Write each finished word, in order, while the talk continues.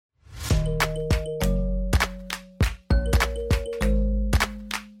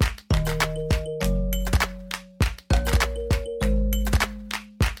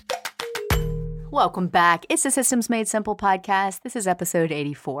Welcome back. It's the Systems Made Simple podcast. This is episode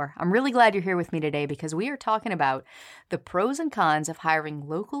 84. I'm really glad you're here with me today because we are talking about the pros and cons of hiring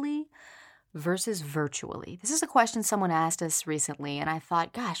locally versus virtually. This is a question someone asked us recently, and I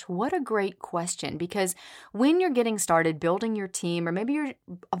thought, gosh, what a great question, because when you're getting started building your team, or maybe you've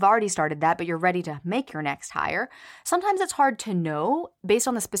already started that, but you're ready to make your next hire, sometimes it's hard to know, based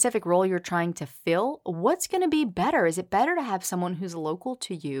on the specific role you're trying to fill, what's going to be better. Is it better to have someone who's local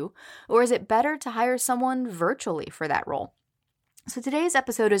to you, or is it better to hire someone virtually for that role? So today's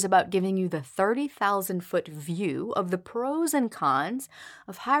episode is about giving you the 30,000-foot view of the pros and cons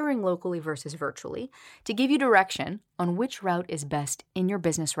of hiring locally versus virtually to give you direction on which route is best in your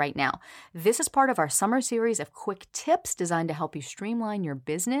business right now. This is part of our summer series of quick tips designed to help you streamline your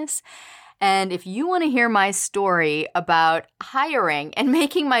business. And if you want to hear my story about hiring and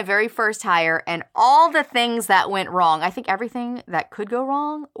making my very first hire and all the things that went wrong, I think everything that could go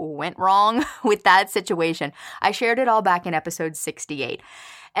wrong went wrong with that situation. I shared it all back in episode 68.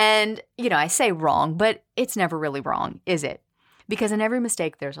 And, I say wrong, but it's never really wrong, is it? Because in every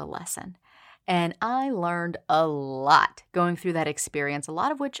mistake, there's a lesson. And I learned a lot going through that experience, a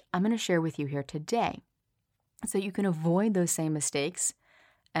lot of which I'm going to share with you here today, so you can avoid those same mistakes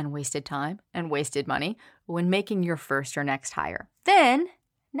and wasted time and wasted money when making your first or next hire. Then,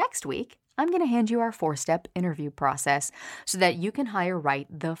 next week, I'm going to hand you our 4-step interview process so that you can hire right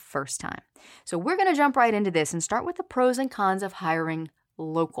the first time. So we're going to jump right into this and start with the pros and cons of hiring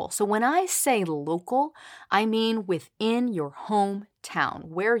local. So when I say local, I mean within your hometown,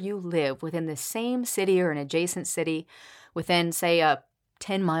 where you live, within the same city or an adjacent city, within, say, a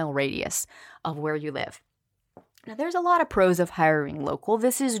 10-mile radius of where you live. Now, there's a lot of pros of hiring local.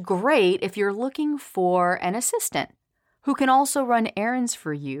 This is great if you're looking for an assistant who can also run errands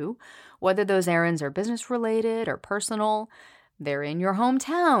for you, whether those errands are business related or personal. They're in your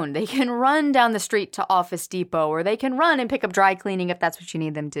hometown. They can run down the street to Office Depot, or they can run and pick up dry cleaning if that's what you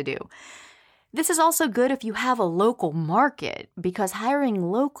need them to do. This is also good if you have a local market, because hiring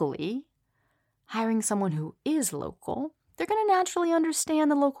locally, hiring someone who is local, they're going to naturally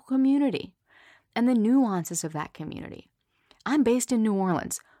understand the local community and the nuances of that community. I'm based in New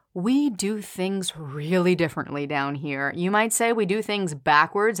Orleans. We do things really differently down here. You might say we do things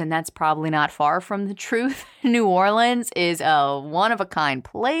backwards, and that's probably not far from the truth. New Orleans is a one-of-a-kind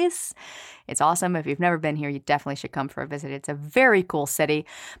place. It's awesome. If you've never been here, you definitely should come for a visit. It's a very cool city.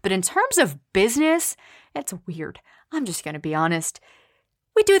 But in terms of business, it's weird. I'm just going to be honest.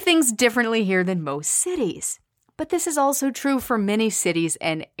 We do things differently here than most cities. But this is also true for many cities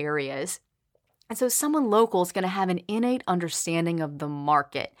and areas. And so someone local is going to have an innate understanding of the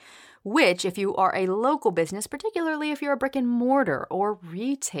market, which if you are a local business, particularly if you're a brick and mortar or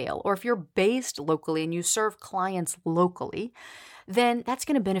retail, or if you're based locally and you serve clients locally, then that's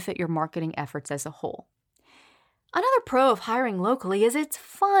going to benefit your marketing efforts as a whole. Another pro of hiring locally is it's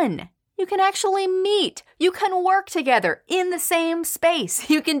fun. You can actually meet. You can work together in the same space.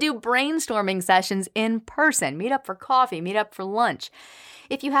 You can do brainstorming sessions in person, meet up for coffee, meet up for lunch.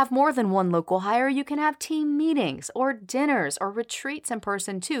 If you have more than one local hire, you can have team meetings or dinners or retreats in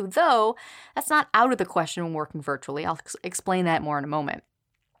person too, though that's not out of the question when working virtually. I'll explain that more in a moment.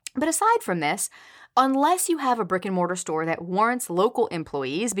 But aside from this, unless you have a brick and mortar store that warrants local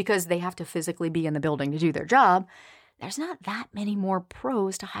employees because they have to physically be in the building to do their job, there's not that many more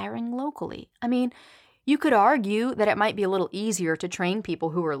pros to hiring locally. I mean, you could argue that it might be a little easier to train people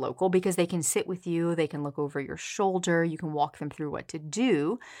who are local because they can sit with you, they can look over your shoulder, you can walk them through what to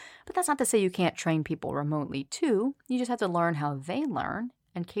do. But that's not to say you can't train people remotely too. You just have to learn how they learn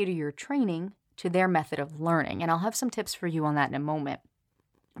and cater your training to their method of learning. And I'll have some tips for you on that in a moment.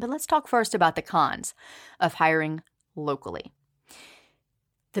 But let's talk first about the cons of hiring locally.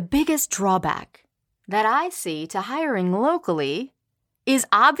 The biggest drawback that I see to hiring locally is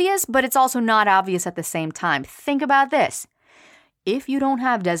obvious, but it's also not obvious at the same time. Think about this. If you don't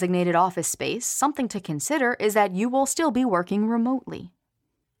have designated office space, something to consider is that you will still be working remotely.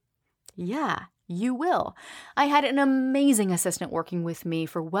 Yeah, you will. I had an amazing assistant working with me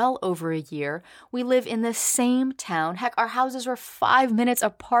for well over a year. We live in the same town. Heck, our houses were 5 minutes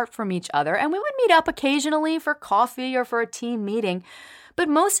apart from each other, and we would meet up occasionally for coffee or for a team meeting. But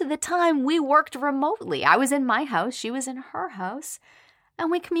most of the time, we worked remotely. I was in my house, she was in her house. And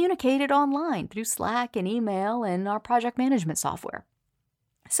we communicated online through Slack and email and our project management software.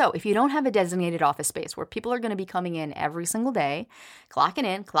 So if you don't have a designated office space where people are going to be coming in every single day, clocking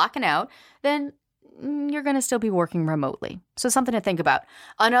in, clocking out, then you're going to still be working remotely. So something to think about.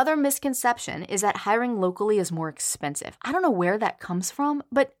 Another misconception is that hiring locally is more expensive. I don't know where that comes from,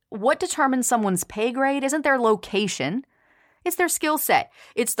 but what determines someone's pay grade isn't their location. It's their skill set.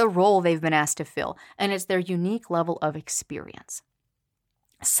 It's the role they've been asked to fill, and it's their unique level of experience.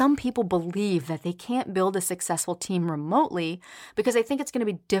 Some people believe that they can't build a successful team remotely because they think it's going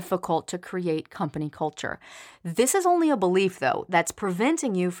to be difficult to create company culture. This is only a belief, though, that's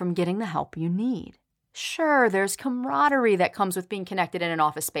preventing you from getting the help you need. Sure, there's camaraderie that comes with being connected in an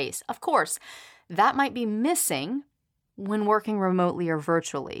office space. Of course, that might be missing when working remotely or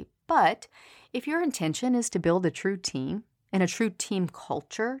virtually. But if your intention is to build a true team and a true team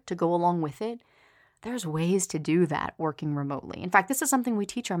culture to go along with it, there's ways to do that working remotely. In fact, this is something we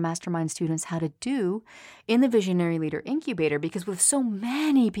teach our mastermind students how to do in the Visionary Leader Incubator, because with so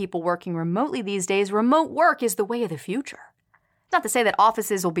many people working remotely these days, remote work is the way of the future. Not to say that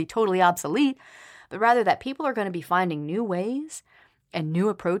offices will be totally obsolete, but rather that people are going to be finding new ways and new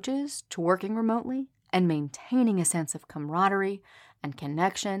approaches to working remotely and maintaining a sense of camaraderie and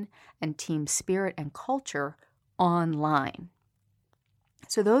connection and team spirit and culture online.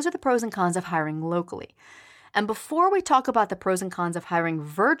 So those are the pros and cons of hiring locally. And before we talk about the pros and cons of hiring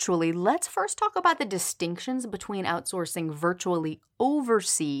virtually, let's first talk about the distinctions between outsourcing virtually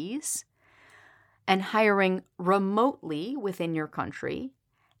overseas and hiring remotely within your country,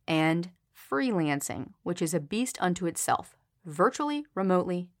 and freelancing, which is a beast unto itself. Virtually,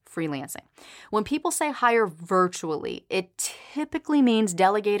 remotely, freelancing. When people say hire virtually, it typically means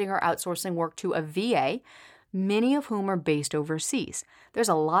delegating or outsourcing work to a VA, many of whom are based overseas. There's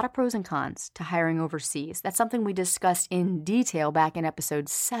a lot of pros and cons to hiring overseas. That's something we discussed in detail back in episode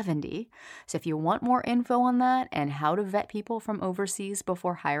 70. So if you want more info on that and how to vet people from overseas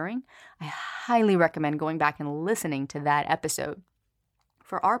before hiring, I highly recommend going back and listening to that episode.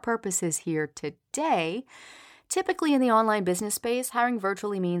 For our purposes here today, typically in the online business space, hiring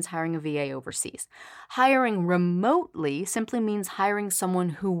virtually means hiring a VA overseas. Hiring remotely simply means hiring someone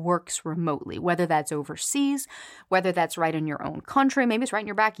who works remotely, whether that's overseas, whether that's right in your own country, maybe it's right in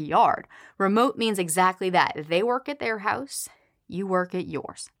your backyard. Remote means exactly that. They work at their house, you work at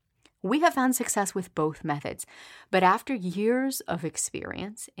yours. We have found success with both methods, but after years of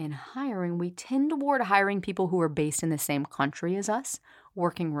experience in hiring, we tend toward hiring people who are based in the same country as us,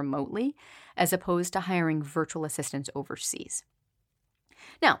 working remotely, as opposed to hiring virtual assistants overseas.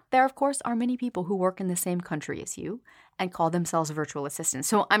 Now, there, of course, are many people who work in the same country as you and call themselves virtual assistants.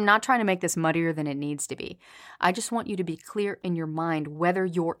 So I'm not trying to make this muddier than it needs to be. I just want you to be clear in your mind whether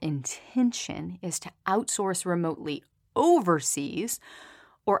your intention is to outsource remotely overseas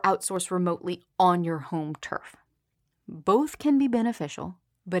or outsource remotely on your home turf. Both can be beneficial,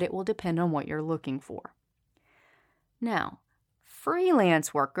 but it will depend on what you're looking for. Now,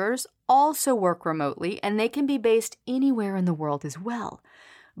 freelance workers also work remotely, and they can be based anywhere in the world as well.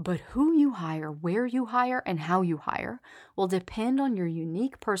 But who you hire, where you hire, and how you hire will depend on your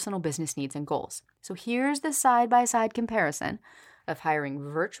unique personal business needs and goals. So here's the side-by-side comparison of hiring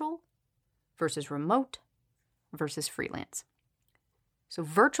virtual versus remote versus freelance. So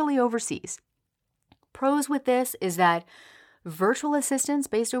virtually overseas. Pros with this is that virtual assistants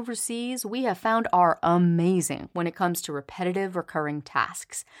based overseas, we have found, are amazing when it comes to repetitive, recurring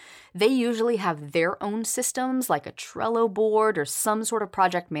tasks. They usually have their own systems like a Trello board or some sort of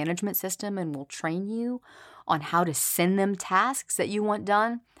project management system, and will train you on how to send them tasks that you want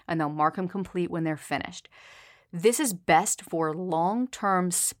done, and they'll mark them complete when they're finished. This is best for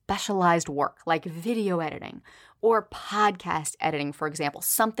long-term specialized work like video editing or podcast editing, for example,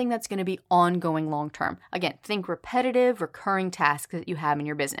 something that's going to be ongoing long-term. Again, think repetitive, recurring tasks that you have in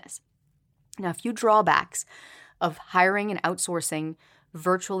your business. Now, a few drawbacks of hiring and outsourcing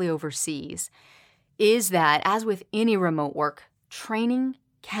virtually overseas is that, as with any remote work, training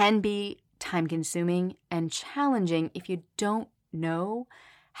can be time-consuming and challenging if you don't know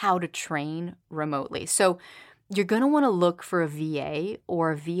how to train remotely. So you're going to want to look for a VA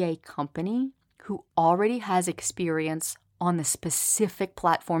or a VA company who already has experience on the specific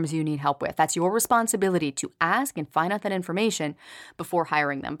platforms you need help with. That's your responsibility to ask and find out that information before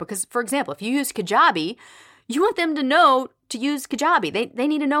hiring them. Because, for example, if you use Kajabi, you want them to know to use Kajabi. They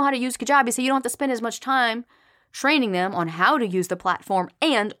need to know how to use Kajabi, so you don't have to spend as much time training them on how to use the platform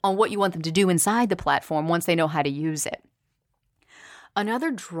and on what you want them to do inside the platform once they know how to use it.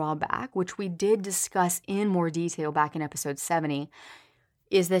 Another drawback, which we did discuss in more detail back in episode 70,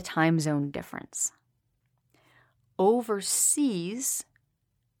 is the time zone difference. Overseas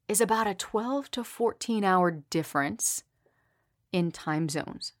is about a 12 to 14 hour difference in time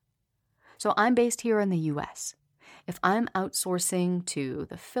zones. So I'm based here in the US. If I'm outsourcing to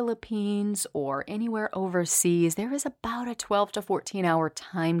the Philippines or anywhere overseas, there is about a 12 to 14 hour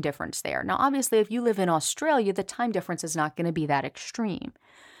time difference there. Now, obviously, if you live in Australia, the time difference is not going to be that extreme.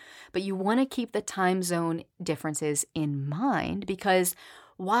 but you want to keep the time zone differences in mind because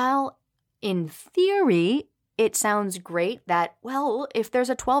while in theory, it sounds great that, well, if there's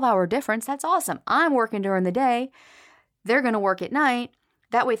a 12-hour difference, that's awesome. I'm working during the day. They're going to work at night.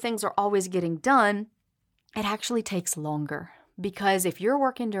 That way things are always getting done. It actually takes longer because if you're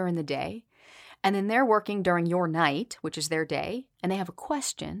working during the day and then they're working during your night, which is their day, and they have a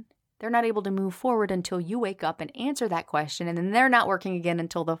question, they're not able to move forward until you wake up and answer that question, and then they're not working again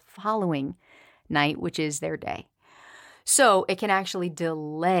until the following night, which is their day. So it can actually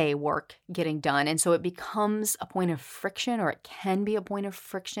delay work getting done. And so it becomes a point of friction, or it can be a point of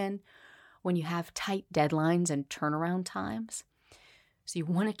friction when you have tight deadlines and turnaround times. So you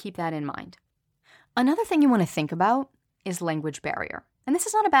want to keep that in mind. Another thing you want to think about is language barrier. And this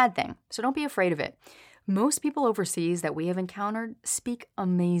is not a bad thing, so don't be afraid of it. Most people overseas that we have encountered speak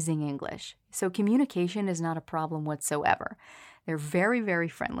amazing English. So communication is not a problem whatsoever. They're very, very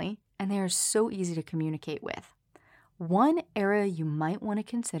friendly, and they are so easy to communicate with. One area you might want to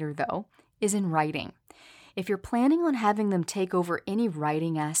consider, though, is in writing. If you're planning on having them take over any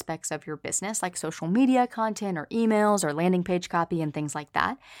writing aspects of your business, like social media content or emails or landing page copy and things like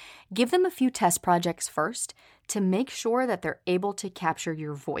that, give them a few test projects first to make sure that they're able to capture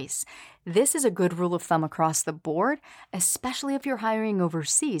your voice. This is a good rule of thumb across the board, especially if you're hiring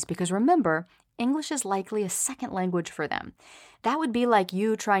overseas, because remember, English is likely a second language for them. That would be like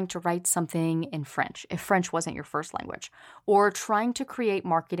you trying to write something in French, if French wasn't your first language, or trying to create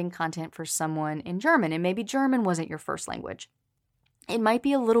marketing content for someone in German, and maybe German wasn't your first language. It might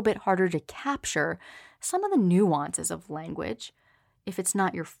be a little bit harder to capture some of the nuances of language if it's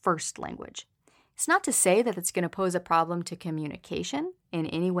not your first language. It's not to say that it's going to pose a problem to communication in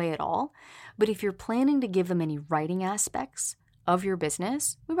any way at all, but if you're planning to give them any writing aspects of your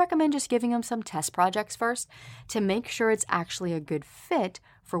business, we recommend just giving them some test projects first to make sure it's actually a good fit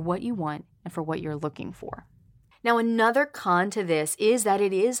for what you want and for what you're looking for. Now, another con to this is that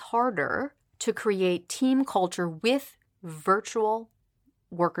it is harder to create team culture with virtual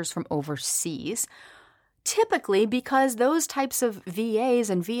workers from overseas, typically because those types of VAs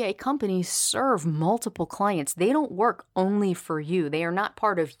and VA companies serve multiple clients. They don't work only for you. They are not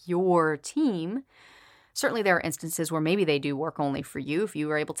part of your team. Certainly there are instances where maybe they do work only for you. If you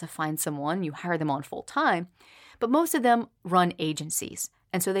were able to find someone, you hire them on full time. But most of them run agencies.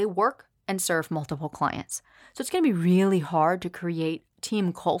 And so they work and serve multiple clients. So it's going to be really hard to create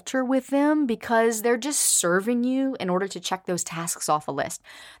team culture with them because they're just serving you in order to check those tasks off a list.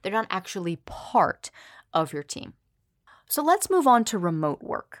 They're not actually part of your team. So let's move on to remote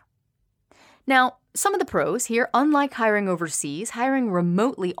work. Now, some of the pros here, unlike hiring overseas, hiring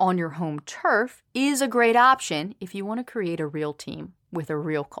remotely on your home turf is a great option if you want to create a real team with a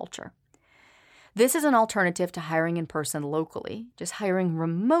real culture. This is an alternative to hiring in person locally, just hiring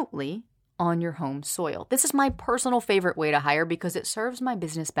remotely on your home soil. This is my personal favorite way to hire because it serves my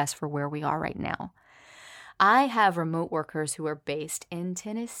business best for where we are right now. I have remote workers who are based in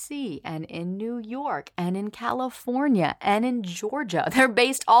Tennessee and in New York and in California and in Georgia. They're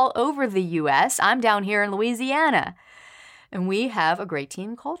based all over the U.S. I'm down here in Louisiana. And we have a great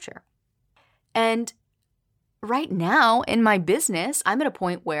team culture. And right now in my business, I'm at a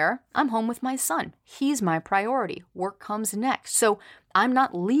point where I'm home with my son. He's my priority. Work comes next. So I'm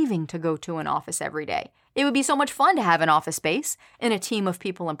not leaving to go to an office every day. It would be so much fun to have an office space and a team of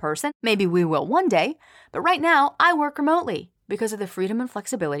people in person. Maybe we will one day, but right now I work remotely because of the freedom and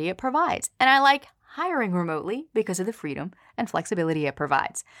flexibility it provides. And I like hiring remotely because of the freedom and flexibility it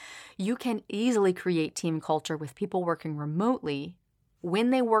provides. You can easily create team culture with people working remotely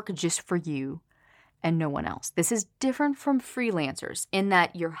when they work just for you and no one else. This is different from freelancers in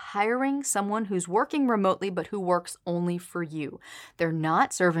that you're hiring someone who's working remotely but who works only for you. They're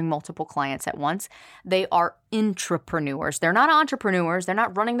not serving multiple clients at once. They are intrapreneurs. They're not entrepreneurs. They're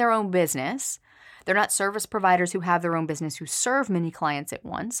not running their own business. They're not service providers who have their own business who serve many clients at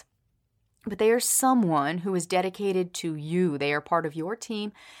once. But they are someone who is dedicated to you. They are part of your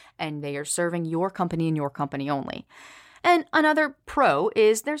team and they are serving your company and your company only. And another pro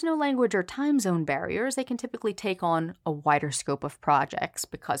is there's no language or time zone barriers. They can typically take on a wider scope of projects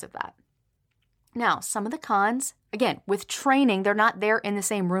because of that. Now, some of the cons, again, with training, they're not there in the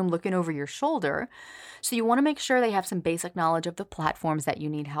same room looking over your shoulder. So you want to make sure they have some basic knowledge of the platforms that you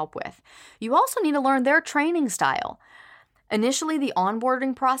need help with. You also need to learn their training style. Initially, the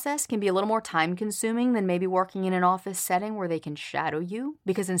onboarding process can be a little more time-consuming than maybe working in an office setting where they can shadow you,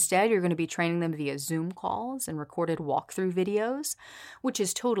 because instead you're going to be training them via Zoom calls and recorded walkthrough videos, which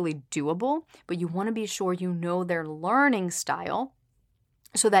is totally doable, but you want to be sure you know their learning style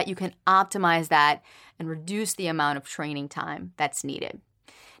so that you can optimize that and reduce the amount of training time that's needed.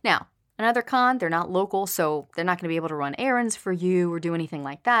 Now, another con, they're not local, so they're not going to be able to run errands for you or do anything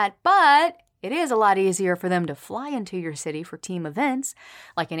like that, but it is a lot easier for them to fly into your city for team events,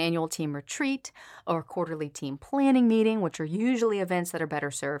 like an annual team retreat or a quarterly team planning meeting, which are usually events that are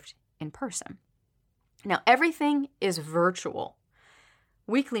better served in person. Now, everything is virtual.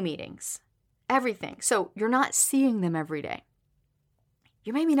 Weekly meetings, everything. So you're not seeing them every day.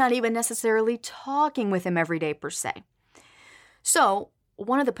 You're maybe not even necessarily talking with them every day per se. So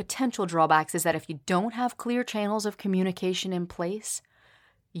one of the potential drawbacks is that if you don't have clear channels of communication in place,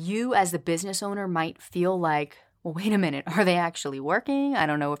 you as the business owner might feel like, well, wait a minute, are they actually working? I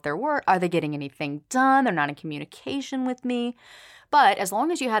don't know if are they getting anything done? They're not in communication with me. But as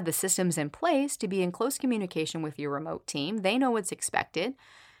long as you have the systems in place to be in close communication with your remote team, they know what's expected.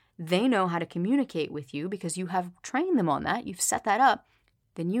 They know how to communicate with you because you have trained them on that. You've set that up.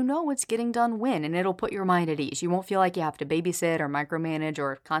 Then you know what's getting done when, and it'll put your mind at ease. You won't feel like you have to babysit or micromanage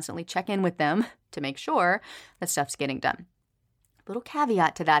or constantly check in with them to make sure that stuff's getting done. Little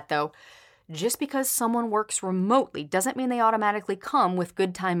caveat to that, though. Just because someone works remotely doesn't mean they automatically come with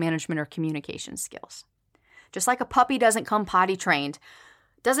good time management or communication skills. Just like a puppy doesn't come potty trained,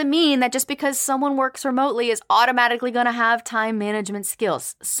 doesn't mean that just because someone works remotely is automatically going to have time management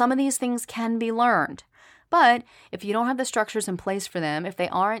skills. Some of these things can be learned. But if you don't have the structures in place for them, if they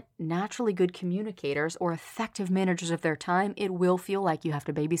aren't naturally good communicators or effective managers of their time, it will feel like you have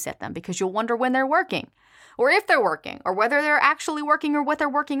to babysit them because you'll wonder when they're working or if they're working or whether they're actually working or what they're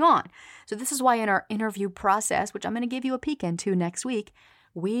working on. So this is why in our interview process, which I'm going to give you a peek into next week,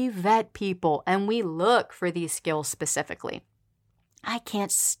 we vet people and we look for these skills specifically. I can't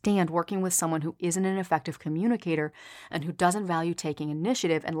stand working with someone who isn't an effective communicator and who doesn't value taking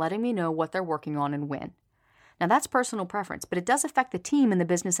initiative and letting me know what they're working on and when. Now, that's personal preference, but it does affect the team and the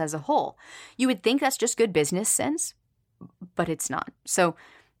business as a whole. You would think that's just good business sense, but it's not. So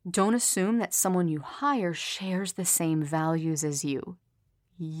don't assume that someone you hire shares the same values as you.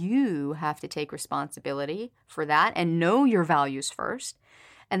 You have to take responsibility for that and know your values first,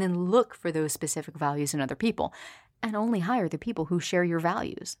 and then look for those specific values in other people, and only hire the people who share your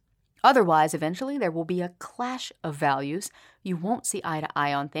values. Otherwise, eventually, there will be a clash of values. You won't see eye to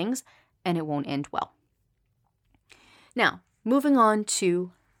eye on things, and it won't end well. Now, moving on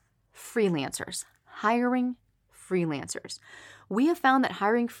to freelancers, hiring freelancers. We have found that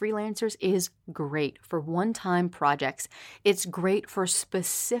hiring freelancers is great for one-time projects. It's great for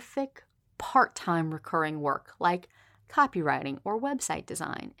specific part-time recurring work like copywriting or website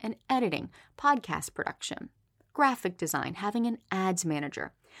design and editing, podcast production, graphic design, having an ads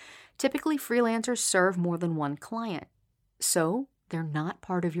manager. Typically, freelancers serve more than one client, so they're not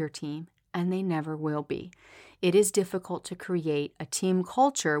part of your team and they never will be. It is difficult to create a team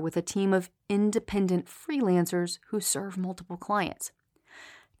culture with a team of independent freelancers who serve multiple clients.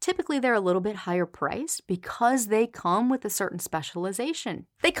 Typically, they're a little bit higher priced because they come with a certain specialization.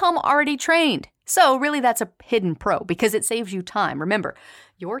 They come already trained. So really, that's a hidden pro because it saves you time. Remember,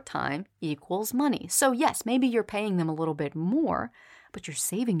 your time equals money. So yes, maybe you're paying them a little bit more, but you're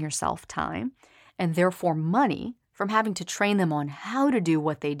saving yourself time and therefore money from having to train them on how to do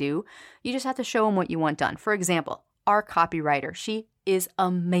what they do. You just have to show them what you want done. For example, our copywriter, she is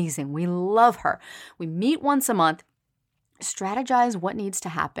amazing. We love her. We meet once a month, strategize what needs to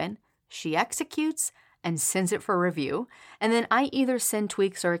happen. She executes and sends it for review. And then I either send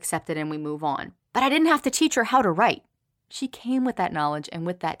tweaks or accept it and we move on. But I didn't have to teach her how to write. She came with that knowledge and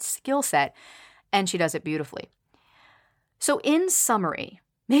with that skill set, and she does it beautifully. So in summary,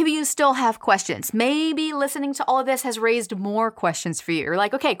 maybe you still have questions. Maybe listening to all of this has raised more questions for you. You're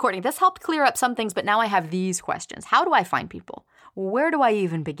like, okay, Courtney, this helped clear up some things, but now I have these questions. How do I find people? Where do I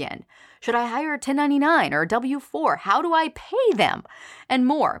even begin? Should I hire a 1099 or a W-4? How do I pay them? And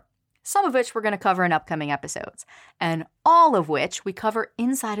more. Some of which we're going to cover in upcoming episodes, and all of which we cover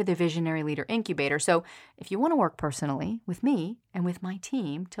inside of the Visionary Leader Incubator. So if you want to work personally with me and with my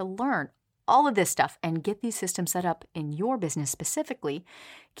team to learn all of this stuff and get these systems set up in your business specifically,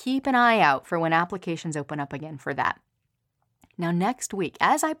 keep an eye out for when applications open up again for that. Now, next week,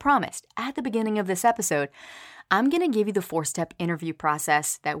 as I promised at the beginning of this episode, I'm going to give you the 4-step interview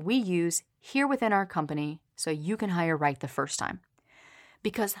process that we use here within our company so you can hire right the first time.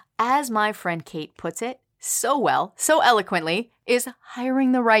 Because as my friend Kate puts it so well, so eloquently, is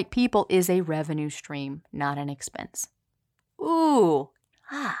hiring the right people is a revenue stream, not an expense. Ooh,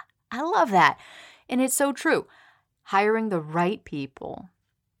 I love that. And it's so true. Hiring the right people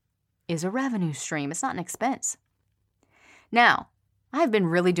is a revenue stream. It's not an expense. Now, I've been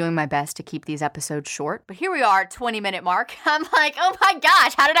really doing my best to keep these episodes short, but here we are, 20-minute mark. I'm like, oh my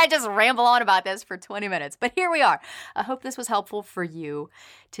gosh, how did I just ramble on about this for 20 minutes? But here we are. I hope this was helpful for you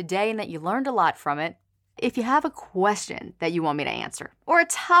today and that you learned a lot from it. If you have a question that you want me to answer or a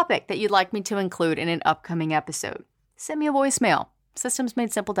topic that you'd like me to include in an upcoming episode, send me a voicemail,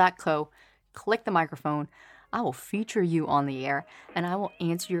 systemsmadesimple.co, click the microphone. I will feature you on the air and I will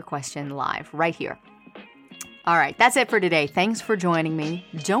answer your question live right here. All right, that's it for today. Thanks for joining me.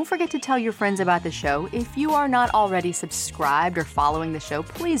 Don't forget to tell your friends about the show. If you are not already subscribed or following the show,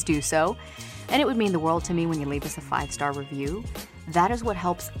 please do so. And it would mean the world to me when you leave us a 5-star review. That is what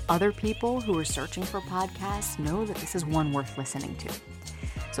helps other people who are searching for podcasts know that this is one worth listening to.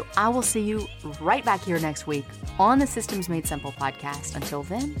 So I will see you right back here next week on the Systems Made Simple podcast. Until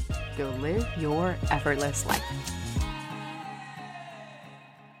then, go live your effortless life.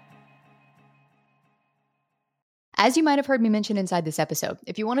 As you might have heard me mention inside this episode,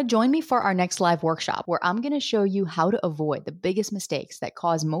 if you want to join me for our next live workshop where I'm going to show you how to avoid the biggest mistakes that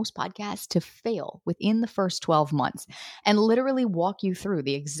cause most podcasts to fail within the first 12 months and literally walk you through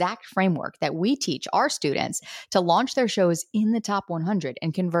the exact framework that we teach our students to launch their shows in the top 100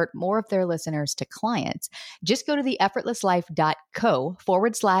 and convert more of their listeners to clients, just go to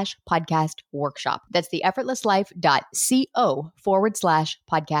theeffortlesslife.co/podcast workshop. That's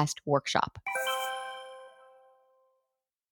theeffortlesslife.co/podcast workshop.